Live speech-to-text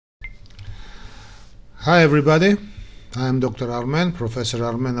Hi everybody, I am Dr. Armen, Professor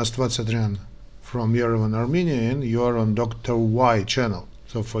Armen Astvatsadrian from Yerevan, Armenia, and you are on Dr. Y channel.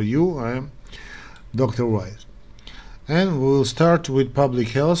 So for you, I am Dr. Y. And we will start with public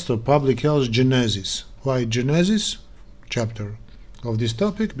health, so public health genesis. Why genesis? Chapter of this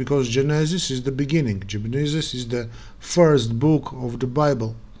topic, because Genesis is the beginning. Genesis is the first book of the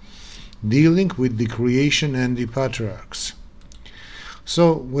Bible, dealing with the creation and the patriarchs.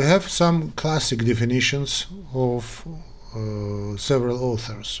 So we have some classic definitions of several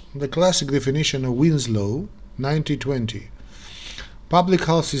authors. The classic definition of Winslow, 1920. Public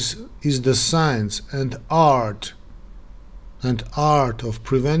health is the science and art of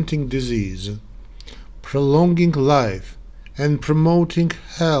preventing disease, prolonging life, and promoting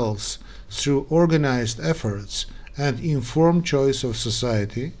health through organized efforts and informed choice of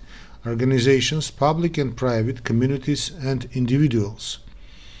society, organizations, public and private, communities and individuals.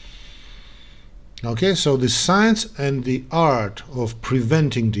 Okay, so the science and the art of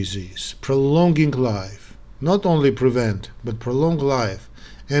preventing disease, prolonging life, not only prevent, but prolong life,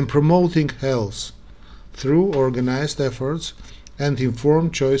 and promoting health through organized efforts and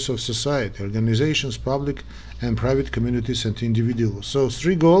informed choice of society, organizations, public and private, communities and individuals. So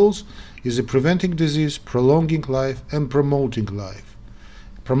three goals is preventing disease, prolonging life, and promoting life.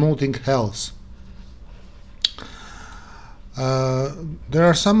 Promoting health. There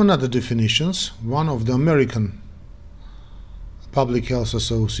are some other definitions. One of the American Public Health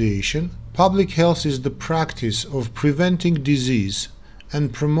Association. Public health is the practice of preventing disease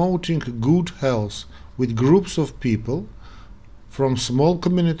and promoting good health with groups of people from small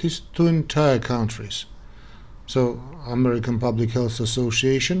communities to entire countries. So, American Public Health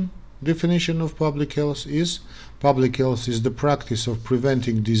Association definition of public health is the practice of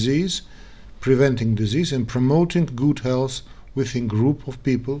preventing disease and promoting good health within group of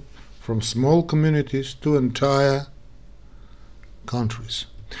people from small communities to entire countries.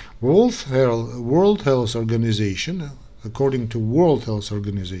 World Health Organization, according to World Health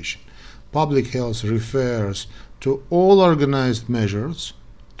Organization, public health refers to all organized measures,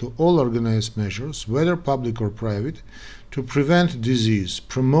 whether public or private, to prevent disease,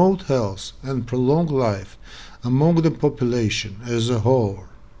 promote health, and prolong life among the population as a whole,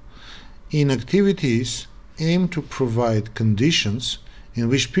 in activities aimed to provide conditions in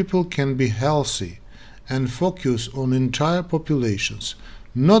which people can be healthy and focus on entire populations,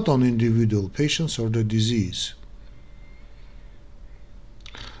 not on individual patients or the disease.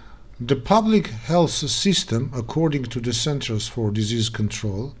 The public health system, according to the Centers for Disease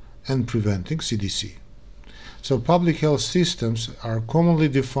Control and Preventing, CDC. So public health systems are commonly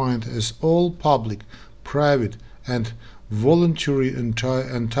defined as all public, private, and voluntary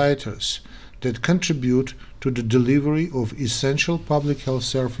entities that contribute to the delivery of essential public health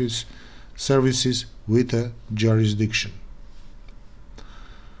services with a jurisdiction.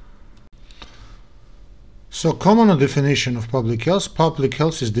 So, common definition of public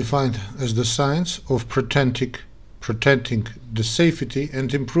health is defined as the science of protecting the safety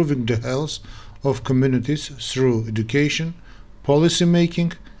and improving the health of communities through education, policy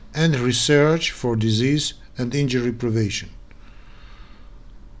making, and research for disease and injury prevention.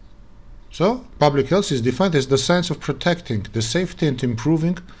 So, public health is defined as the science of protecting the safety and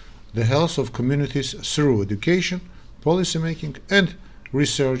improving the health of communities through education, policy making, and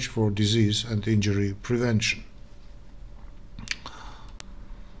research for disease and injury prevention.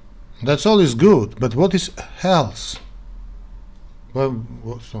 That's all is good, but what is health? Well,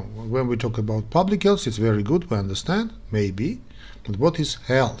 when we talk about public health, it's very good, we understand, maybe, but what is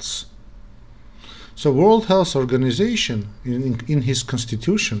health? So World Health Organization, in his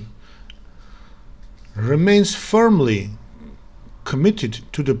constitution, remains firmly committed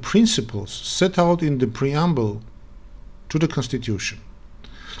to the principles set out in the preamble to the Constitution.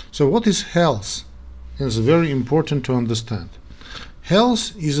 So what is health? It's very important to understand.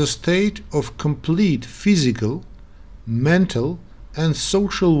 Health is a state of complete physical, mental, and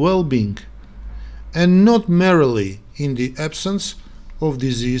social well-being, and not merely in the absence of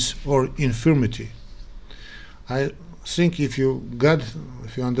disease or infirmity. I think if you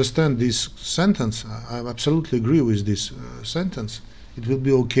understand this sentence, I absolutely agree with this sentence, it will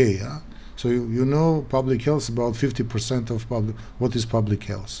be okay. Huh? So you know public health, about 50% of what is public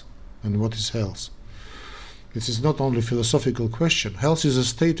health and what is health. This is not only a philosophical question. Health is a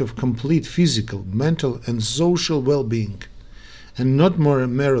state of complete physical, mental, and social well-being, and not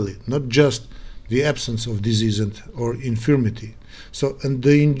merely, not just the absence of disease or infirmity. So, and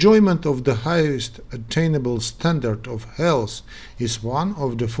the enjoyment of the highest attainable standard of health is one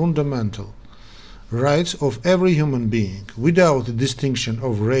of the fundamental rights of every human being, without distinction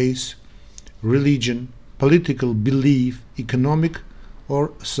of race, religion, political belief, economic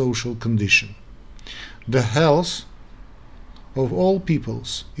or social condition. The health of all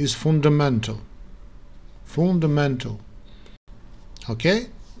peoples is fundamental. Okay?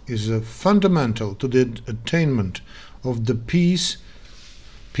 Is fundamental to the attainment of the peace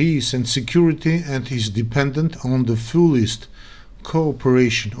and security, and is dependent on the fullest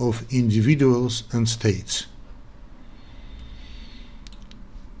cooperation of individuals and states.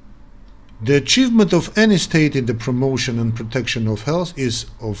 The achievement of any state in the promotion and protection of health is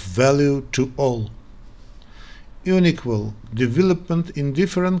of value to all. Unequal development in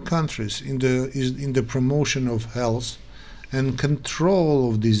different countries in the promotion of health and control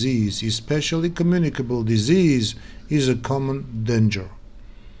of disease, especially communicable disease, is a common danger.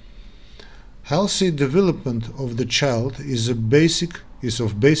 Healthy development of the child is of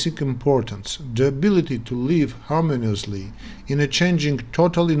basic importance. The ability to live harmoniously in a changing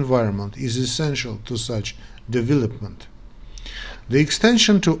total environment is essential to such development. The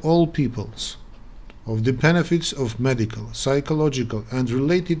extension to all peoples of the benefits of medical, psychological, and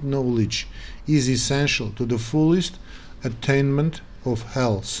related knowledge is essential to the fullest attainment of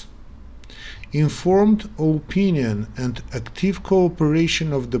health. Informed opinion and active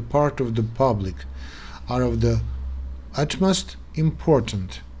cooperation of the part of the public are of the utmost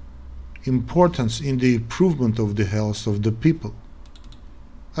importance in the improvement of the health of the people.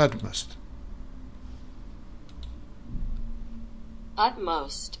 Utmost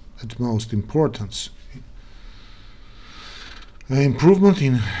importance. Importance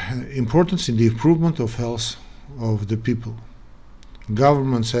in the improvement of health of the people.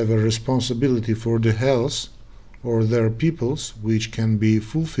 Governments have a responsibility for the health of their peoples, which can be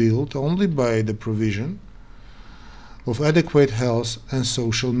fulfilled only by the provision of adequate health and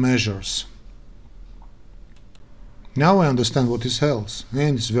social measures. Now I understand what is health,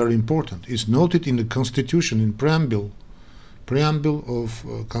 and it's very important. It's noted in the Constitution, in preamble of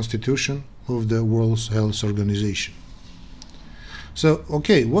Constitution of the World Health Organization. So,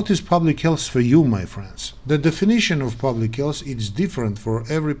 okay, what is public health for you, my friends? The definition of public health is different for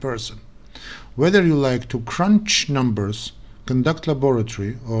every person. Whether you like to crunch numbers, conduct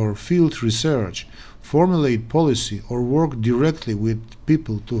laboratory or field research, formulate policy, or work directly with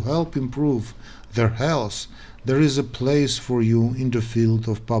people to help improve their health, there is a place for you in the field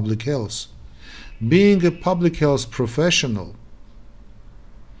of public health. Being a public health professional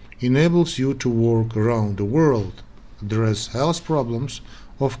enables you to work around the world, address health problems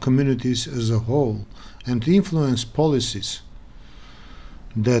of communities as a whole, and influence policies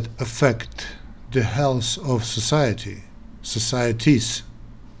that affect the health of societies.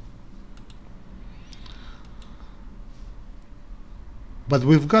 But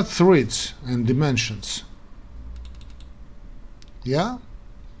we've got threats and dimensions. Yeah?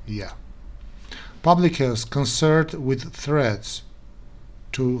 Yeah. Public health concerned with threats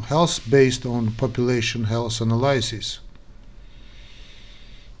to health based on population health analysis.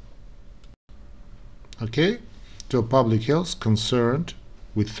 Okay? So public health concerned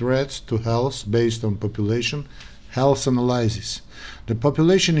with threats to health based on population health analysis. The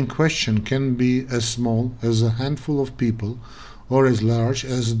population in question can be as small as a handful of people or as large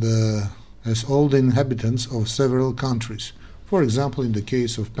as all the inhabitants of several countries. For example, in the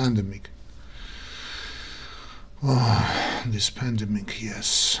case of pandemic. Oh, this pandemic,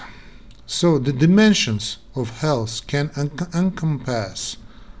 yes. So the dimensions of health can encompass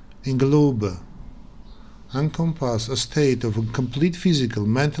a state of complete physical,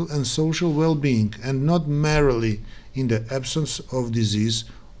 mental and social well-being, and not merely in the absence of disease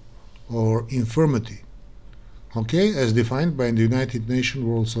or infirmity. Okay, as defined by the United Nations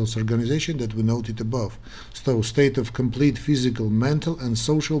World Health Organization that we noted above. So, state of complete physical, mental and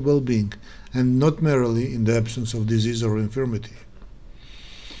social well-being, and not merely in the absence of disease or infirmity.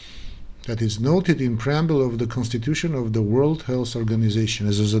 That is noted in preamble of the Constitution of the World Health Organization,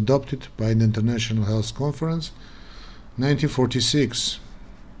 as was adopted by the International Health Conference, 1946.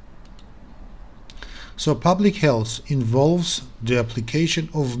 So public health involves the application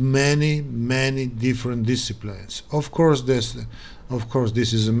of many different disciplines. Of course, this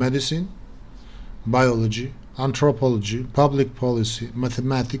is a medicine, biology, anthropology, public policy,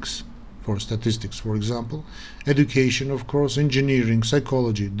 mathematics, for statistics, for example, education, of course, engineering,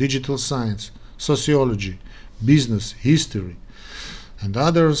 psychology, digital science, sociology, business, history, and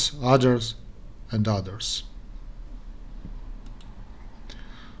others.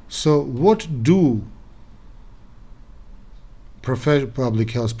 So what do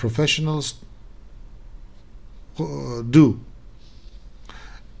public health professionals do?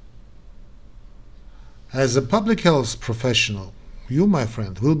 As a public health professional, you, my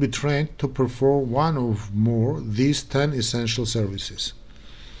friend, will be trained to perform one or more these 10 essential services.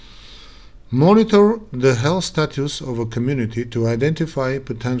 Monitor the health status of a community to identify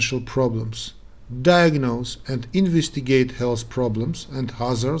potential problems, diagnose and investigate health problems and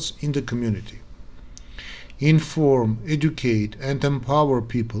hazards in the community. Inform, educate and empower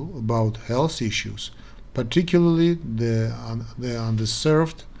people about health issues, particularly the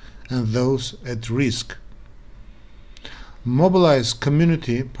underserved and those at risk. Mobilize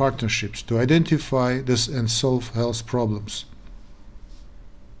community partnerships to identify and solve health problems.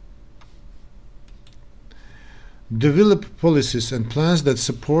 Develop policies and plans that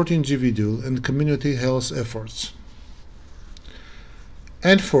support individual and community health efforts.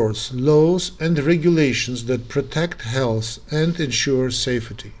 Enforce laws and regulations that protect health and ensure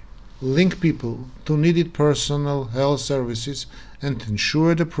safety. Link people to needed personal health services and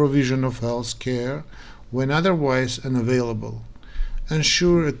ensure the provision of health care when otherwise unavailable.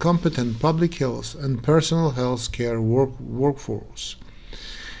 Ensure a competent public health and personal health care workforce.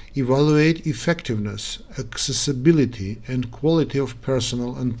 Evaluate effectiveness, accessibility, and quality of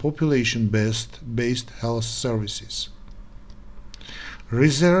personal and population-based health services.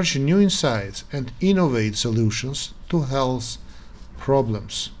 Research new insights and innovate solutions to health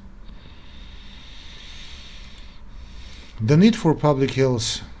problems. The need for public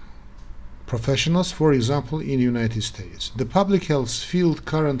health professionals, for example, in the United States. The public health field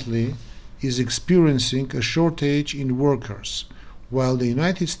currently is experiencing a shortage in workers, while the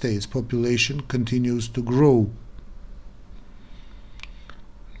United States population continues to grow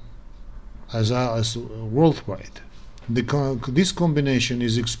as worldwide. This combination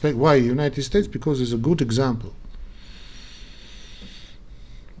is why United States? Because it's a good example.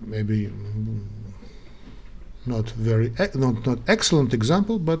 Maybe not excellent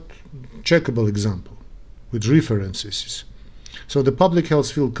example, but checkable example with references. So the public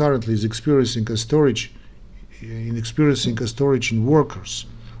health field currently is experiencing a shortage in workers,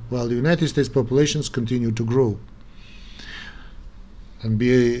 while the United States populations continue to grow and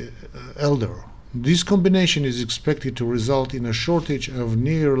be elder. This combination is expected to result in a shortage of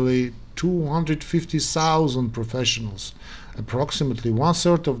nearly 250,000 professionals, approximately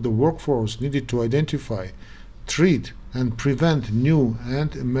one-third of the workforce needed to identify, treat, and prevent new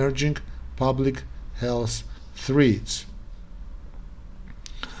and emerging public health threats.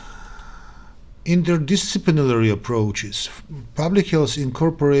 Interdisciplinary approaches. Public health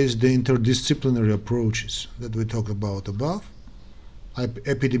incorporates the interdisciplinary approaches that we talked about above,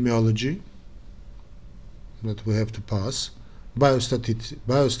 epidemiology, that we have to pass,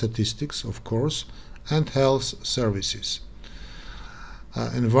 biostatistics, of course, and health services.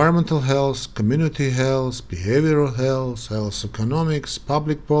 Environmental health, community health, behavioral health, health economics,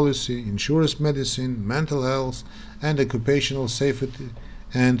 public policy, insurance medicine, mental health, and occupational safety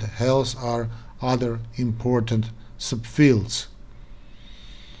and health are other important subfields.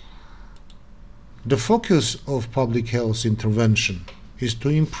 The focus of public health intervention is to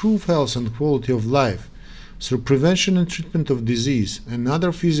improve health and quality of life through prevention and treatment of disease and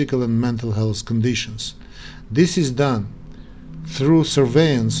other physical and mental health conditions. This is done through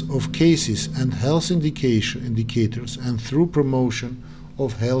surveillance of cases and health indicators and through promotion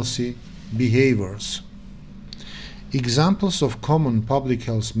of healthy behaviors. Examples of common public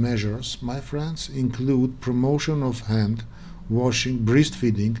health measures, my friends, include promotion of hand washing,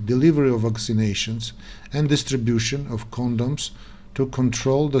 breastfeeding, delivery of vaccinations, and distribution of condoms to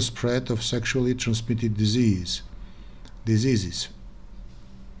control the spread of sexually transmitted diseases.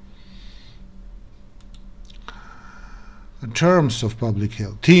 Teams of public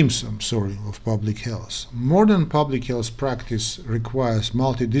health. Modern public health practice requires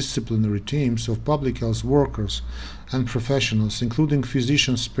multidisciplinary teams of public health workers and professionals, including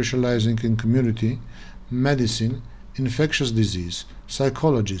physicians specializing in community medicine, infectious disease,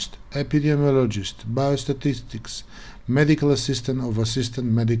 psychologists, epidemiologists, biostatistics, medical assistant or assistant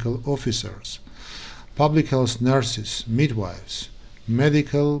medical officers, public health nurses, midwives,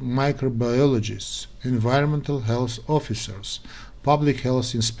 medical microbiologists, environmental health officers, public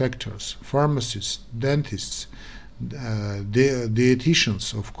health inspectors, pharmacists, dentists,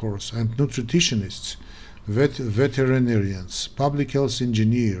 dietitians, of course, and nutritionists, veterinarians, public health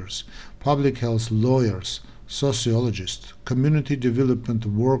engineers, public health lawyers, sociologists, community development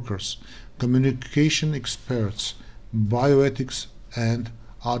workers, communication experts, bioethics, and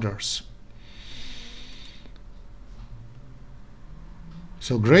others.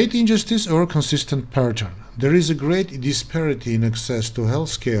 So, great injustice or consistent pattern. There is a great disparity in access to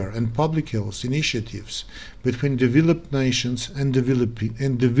health care and public health initiatives between developed nations and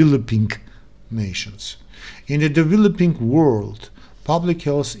developing nations. In the developing world, public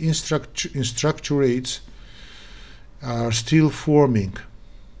health instructorates are still forming.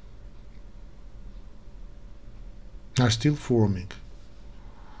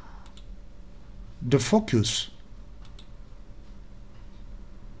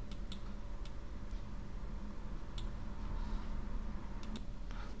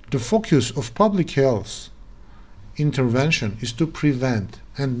 The focus of public health intervention is to prevent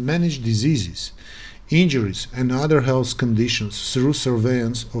and manage diseases, injuries, and other health conditions through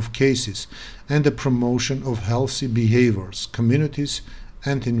surveillance of cases and the promotion of healthy behaviors, communities,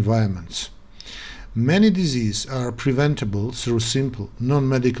 and environments. Many diseases are preventable through simple,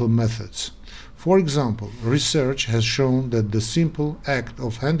 non-medical methods. For example, research has shown that the simple act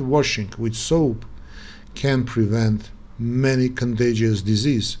of hand washing with soap can prevent many contagious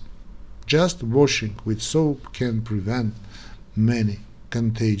diseases. Just washing with soap can prevent many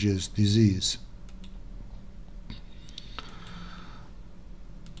contagious diseases.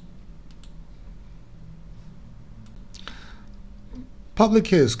 Public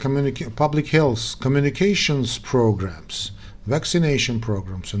health communications programs, vaccination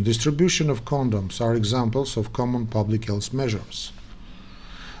programs, and distribution of condoms are examples of common public health measures.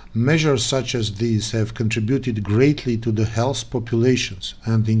 Measures such as these have contributed greatly to the health populations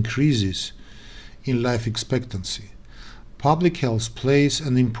and increases in life expectancy. Public health plays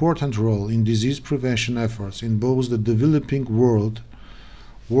an important role in disease prevention efforts in both the developing world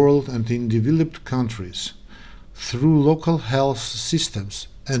and in developed countries through local health systems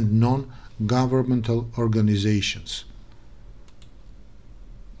and non-governmental organizations.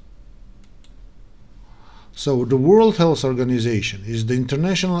 So the World Health Organization is the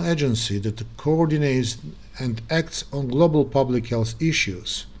international agency that coordinates and acts on global public health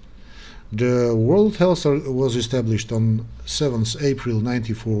issues. The World Health was established on 7th April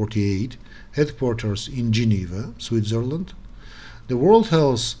 1948, headquarters in Geneva, Switzerland. The World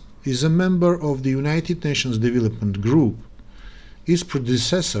Health is a member of the United Nations Development Group. Its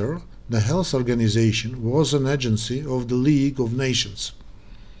predecessor, the Health Organization, was an agency of the League of Nations.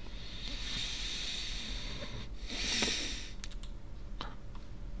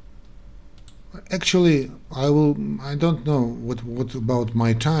 Actually, I don't know what about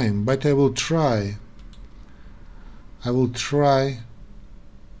my time, but I will try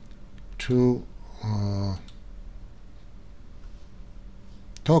to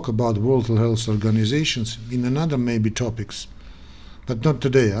talk about World Health Organizations in another maybe topics, but not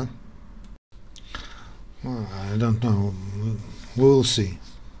today, huh? Well, I don't know. We will see.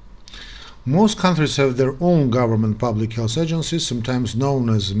 Most countries have their own government public health agencies, sometimes known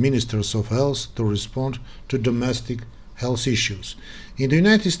as ministers of health, to respond to domestic health issues. In the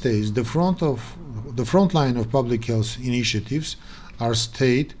United States, the front line of public health initiatives are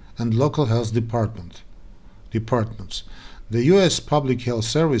state and local health departments. The U.S. Public Health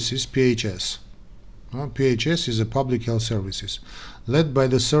Services, PHS. PHS is a public health services led by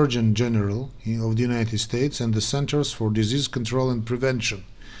the Surgeon General of the United States and the Centers for Disease Control and Prevention.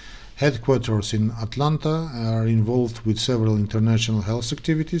 Headquarters in Atlanta are involved with several international health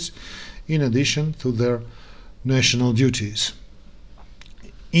activities in addition to their national duties.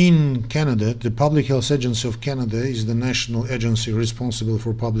 In Canada, the Public Health Agency of Canada is the national agency responsible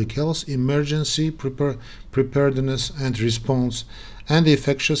for public health, emergency preparedness and response, and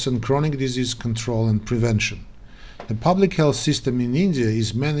infectious and chronic disease control and prevention. The public health system in India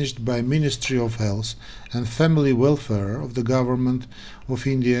is managed by Ministry of Health and Family Welfare of the Government of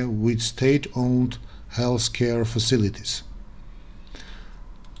India with state-owned health care facilities.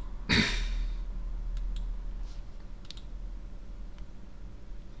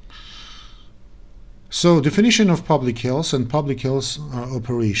 So, definition of public health and public health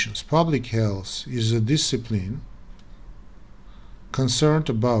operations. Public health is a discipline concerned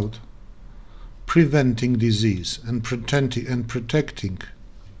about preventing disease and protecting and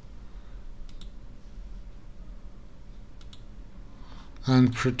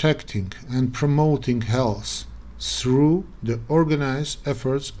promoting health through the organized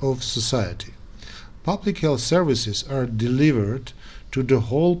efforts of society. Public health services are delivered to the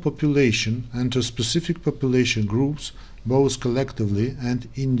whole population and to specific population groups, both collectively and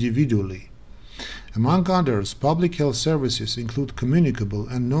individually. Among others, public health services include communicable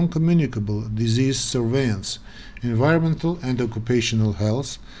and non-communicable disease surveillance, environmental and occupational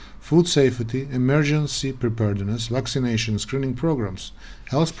health, food safety, emergency preparedness, vaccination screening programs,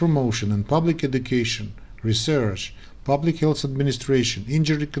 health promotion and public education, research, public health administration,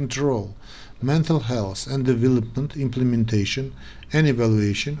 injury control, mental health and development, implementation and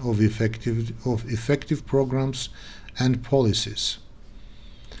evaluation of effective programs and policies.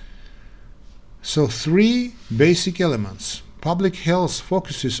 So, three basic elements: Public health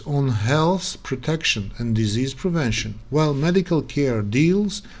focuses on health protection and disease prevention, while medical care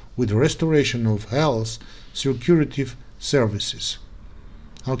deals with restoration of health through curative services.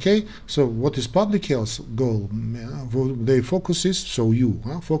 Okay, so what is public health goal? They focuses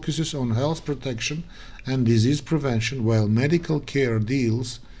on health protection and disease prevention, while medical care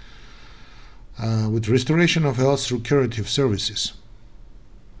deals with restoration of health through curative services.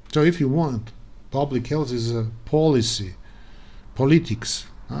 So if you want, public health is a politics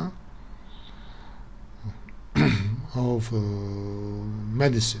of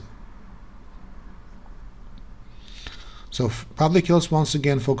medicine. So public health once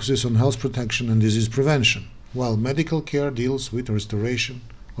again focuses on health protection and disease prevention, while medical care deals with restoration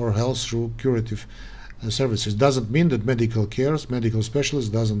or health through curative services. Doesn't mean that medical specialists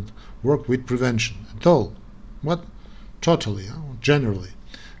doesn't work with prevention at all. But totally, generally.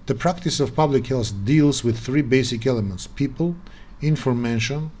 The practice of public health deals with three basic elements: people,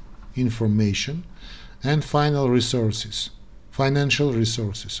 information, and financial resources.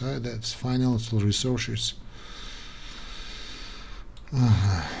 That's financial resources.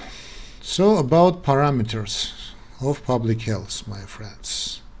 So about parameters of public health, my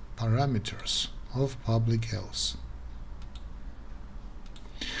friends. Parameters of public health.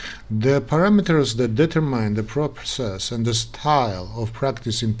 The parameters that determine the process and the style of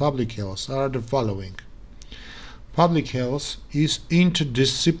practice in public health are the following. Public health is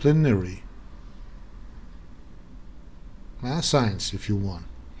interdisciplinary. Science, if you want.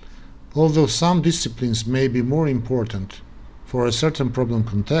 Although some disciplines may be more important for a certain problem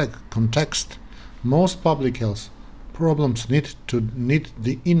context, most public health problems need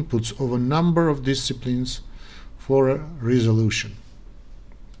the inputs of a number of disciplines for a resolution.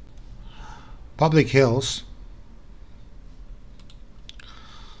 Public health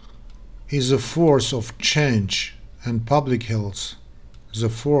is a force of change, and public health is a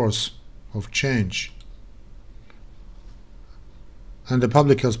force of change. And the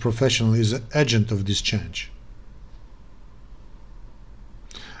public health professional is an agent of this change.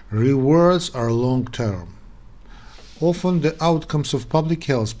 Rewards are long-term. Often the outcomes of public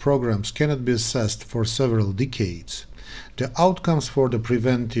health programs cannot be assessed for several decades. The outcomes for the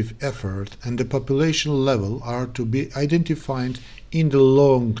preventive effort and the population level are to be identified in the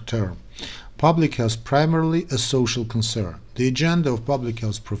long term. Public health is primarily a social concern. The agenda of public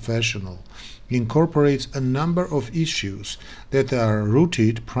health professional incorporates a number of issues that are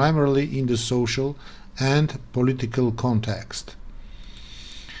rooted primarily in the social and political context.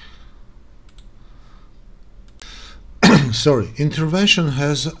 Intervention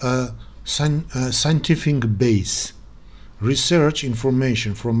has a scientific base. Research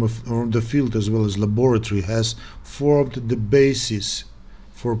information from the field as well as laboratory has formed the basis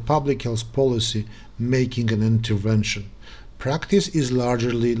for public health policy making and intervention. Practice is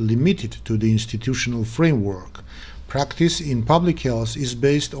largely limited to the institutional framework. Practice in public health is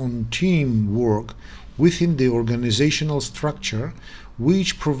based on teamwork within the organizational structure,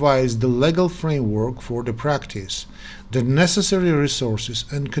 which provides the legal framework for the practice, the necessary resources,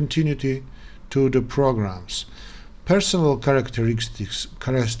 and continuity to the programs. Personal characteristics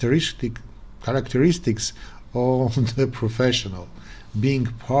of the professional, being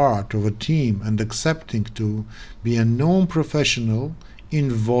part of a team and accepting to be a known professional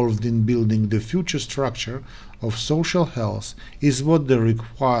involved in building the future structure of social health, is what they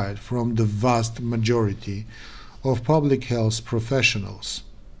require from the vast majority of public health professionals.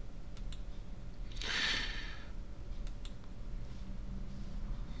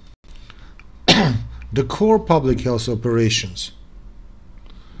 The core public health operations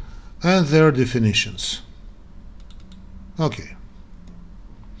and their definitions. Okay.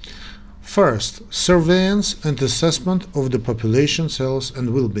 First, surveillance and assessment of the population's health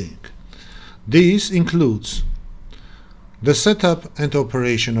and well-being. This includes the setup and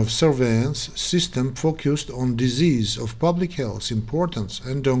operation of surveillance system focused on disease of public health importance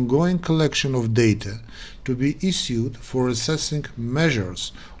and the ongoing collection of data to be issued for assessing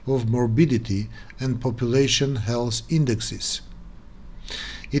measures of morbidity and population health indexes.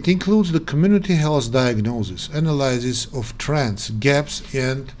 It includes the community health diagnosis, analysis of trends, gaps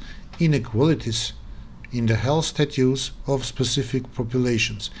and inequalities in the health status of specific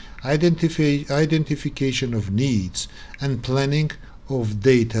populations, identification of needs, and planning of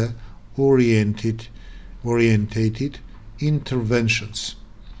data-oriented interventions.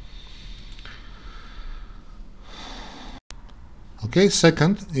 Okay,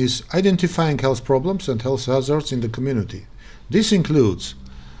 second is identifying health problems and health hazards in the community. This includes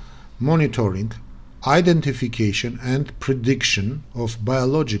monitoring, identification and prediction of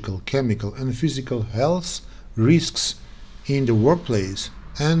biological, chemical and physical health risks in the workplace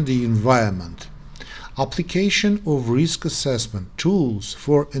and the environment. Application of risk assessment tools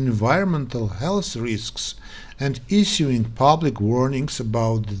for environmental health risks and issuing public warnings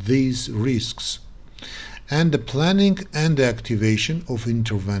about these risks, and the planning and the activation of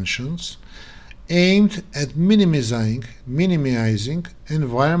interventions aimed at minimizing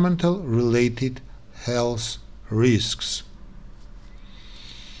environmental-related health risks.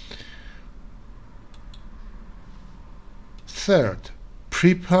 Third,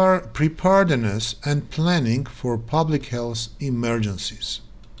 preparedness and planning for public health emergencies.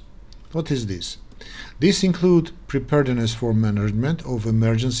 What is this? This includes preparedness for management of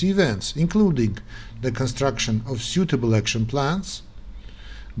emergency events, including the construction of suitable action plans,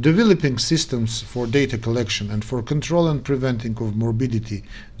 developing systems for data collection and for control and preventing of morbidity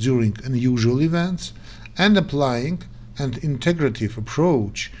during unusual events, and applying an integrative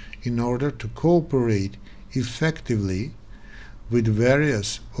approach in order to cooperate effectively with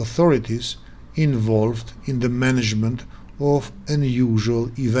various authorities involved in the management of unusual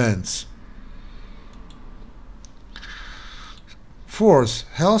events. Fourth,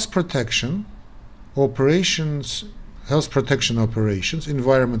 health protection operations,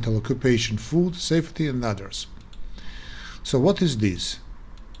 environmental, occupation, food safety, and others. So what is this,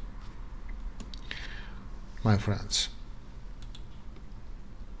 my friends?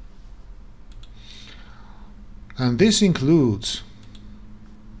 And this includes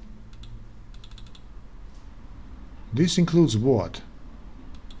what?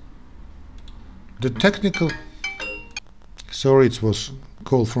 The technical, sorry, it was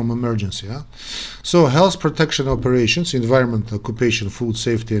call from emergency. So health protection operations, environment, occupation, food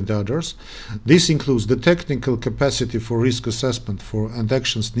safety, and others. This includes the technical capacity for risk assessment and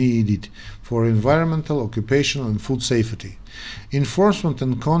actions needed for environmental, occupational, and food safety. Enforcement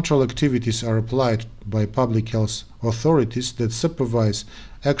and control activities are applied by public health authorities that supervise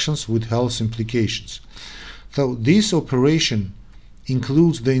actions with health implications. So this operation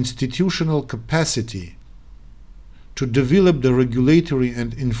includes the institutional capacity to develop the regulatory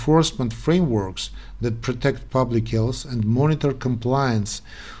and enforcement frameworks that protect public health and monitor compliance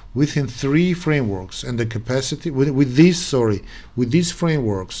within three frameworks, and the capacity with these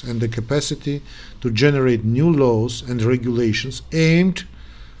frameworks and the capacity to generate new laws and regulations aimed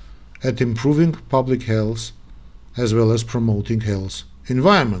at improving public health as well as promoting health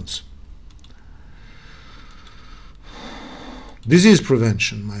environments. Disease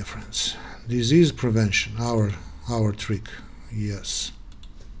prevention, my friends. Disease prevention, our trick, yes.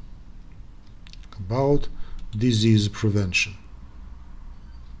 About disease prevention.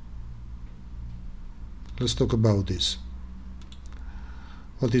 Let's talk about this.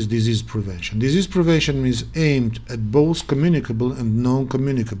 What is disease prevention? Disease prevention is aimed at both communicable and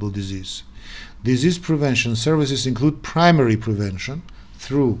non-communicable disease. Disease prevention services include primary prevention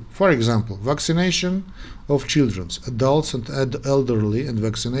through, for example, vaccination of children, adults and elderly, and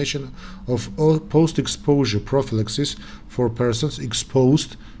vaccination of post-exposure prophylaxis for persons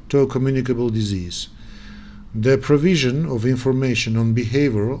exposed to a communicable disease. The provision of information on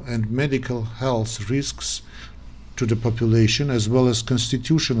behavioral and medical health risks to the population, as well as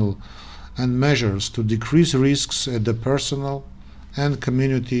constitutional and measures to decrease risks at the personal and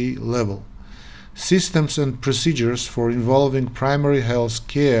community level. Systems and procedures for involving primary health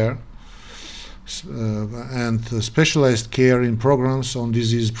care and specialized care in programs on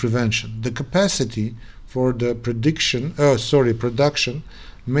disease prevention. The capacity for the production,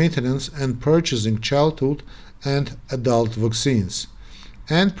 maintenance and purchasing childhood and adult vaccines,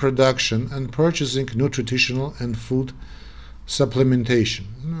 and production and purchasing nutritional and food supplementation.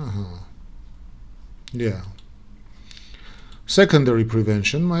 Yeah. Secondary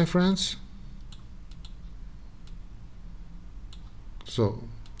prevention, my friends. So,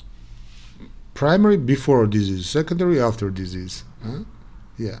 primary before disease, secondary after disease.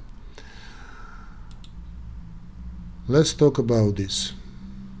 Yeah. Let's talk about this.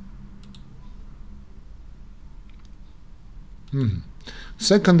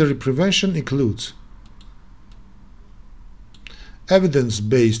 Secondary prevention includes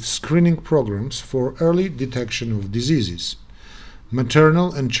evidence-based screening programs for early detection of diseases,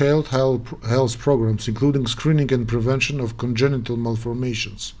 maternal and child health programs including screening and prevention of congenital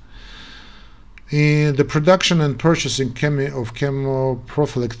malformations, in the production and purchasing of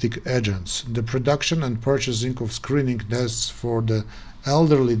chemoprophylactic agents, the production and purchasing of screening tests for the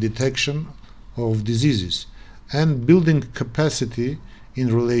elderly detection of diseases, and building capacity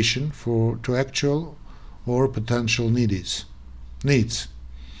in relation to actual or potential needs.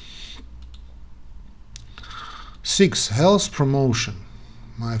 6. Health promotion,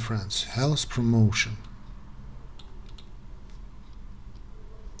 my friends. Health promotion.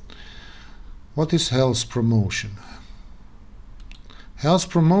 What is health promotion? Health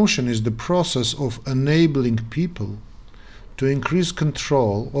promotion is the process of enabling people to increase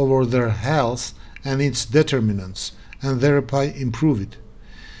control over their health and its determinants, and thereby improve it.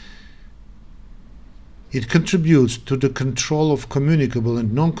 It contributes to the control of communicable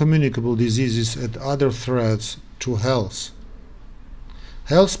and non-communicable diseases and other threats to health.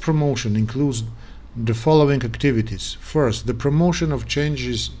 Health promotion includes the following activities. First, the promotion of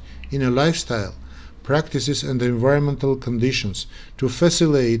changes in a lifestyle, practices and environmental conditions to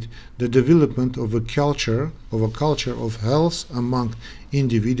facilitate the development of a culture of health among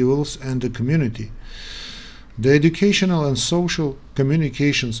individuals and the community. The educational and social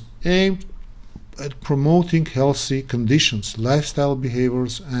communications aimed at promoting healthy conditions, lifestyle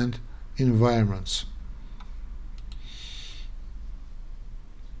behaviors and environments.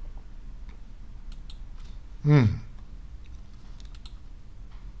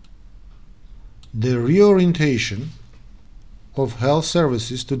 The reorientation of health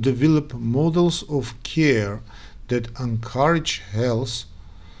services to develop models of care that encourage health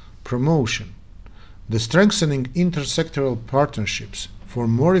promotion. The strengthening intersectoral partnerships for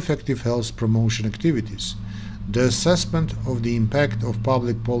more effective health promotion activities. The assessment of the impact of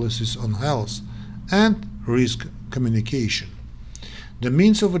public policies on health and risk communication. The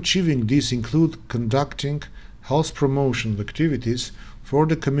means of achieving this include conducting health promotion activities for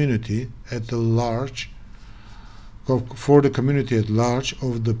the community at large of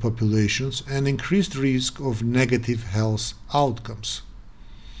the populations and increased risk of negative health outcomes.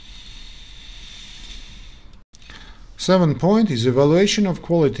 7th point is evaluation of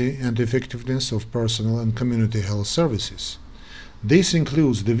quality and effectiveness of personal and community health services. This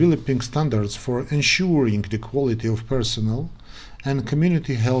includes developing standards for ensuring the quality of personal and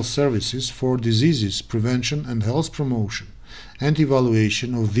community health services for diseases prevention and health promotion, and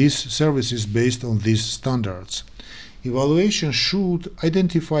evaluation of these services based on these standards. Evaluation should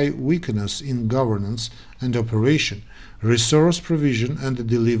identify weaknesses in governance and operation, resource provision and the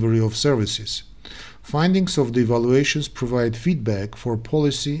delivery of services. Findings of the evaluations provide feedback for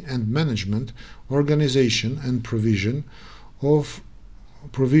policy and management, organization and provision of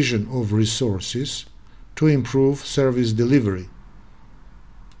resources to improve service delivery.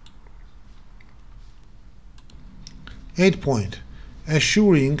 8th point,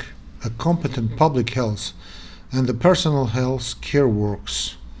 assuring a competent public health and the personal health care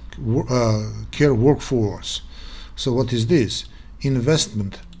workforce. So what is this?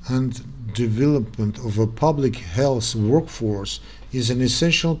 Investment and development of a public health workforce is an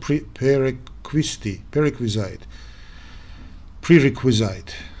essential prerequisite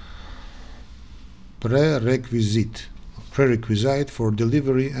for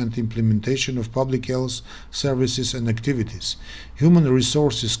delivery and implementation of public health services and activities. Human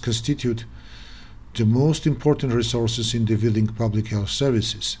resources constitute the most important resources in developing public health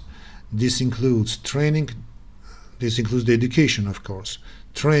services. This includes the education, of course,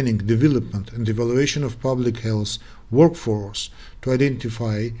 training, development, and evaluation of public health workforce to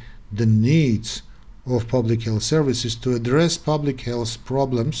identify the needs of public health services to address public health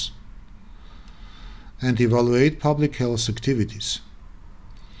problems and evaluate public health activities.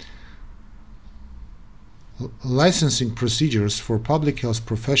 Licensing procedures for public health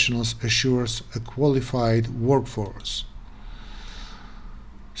professionals assures a qualified workforce.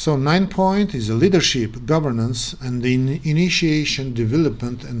 So 9th point is leadership, governance, and the initiation,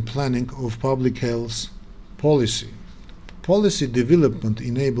 development, and planning of public health policy. Policy development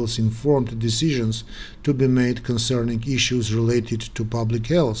enables informed decisions to be made concerning issues related to public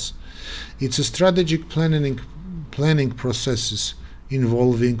health. It's a strategic planning processes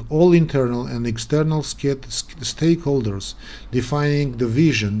involving all internal and external stakeholders, defining the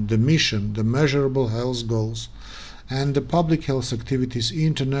vision, the mission, the measurable health goals, and the public health activities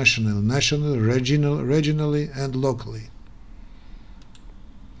internationally, nationally, regionally, and locally.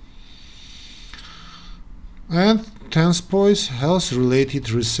 And 10th point, health-related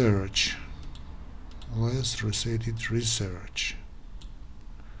research.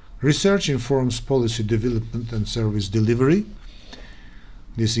 Research informs policy development and service delivery.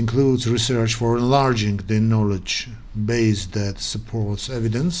 This includes research for enlarging the knowledge base that supports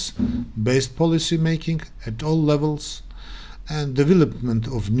evidence-based policy making at all levels, and development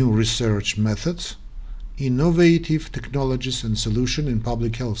of new research methods, innovative technologies and solutions in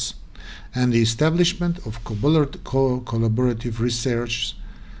public health, and the establishment of collaborative research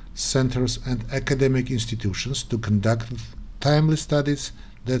centers and academic institutions to conduct timely studies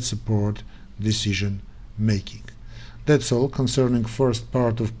that support decision making. That's all concerning first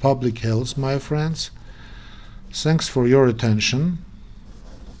part of public health, my friends. Thanks for your attention.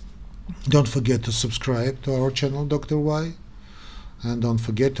 Don't forget to subscribe to our channel, Dr. Y, and don't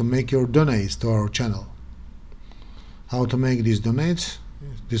forget to make your donates to our channel. How to make these donates?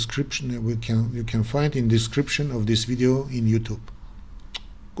 Description you can find in description of this video in YouTube.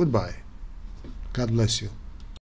 Goodbye. God bless you.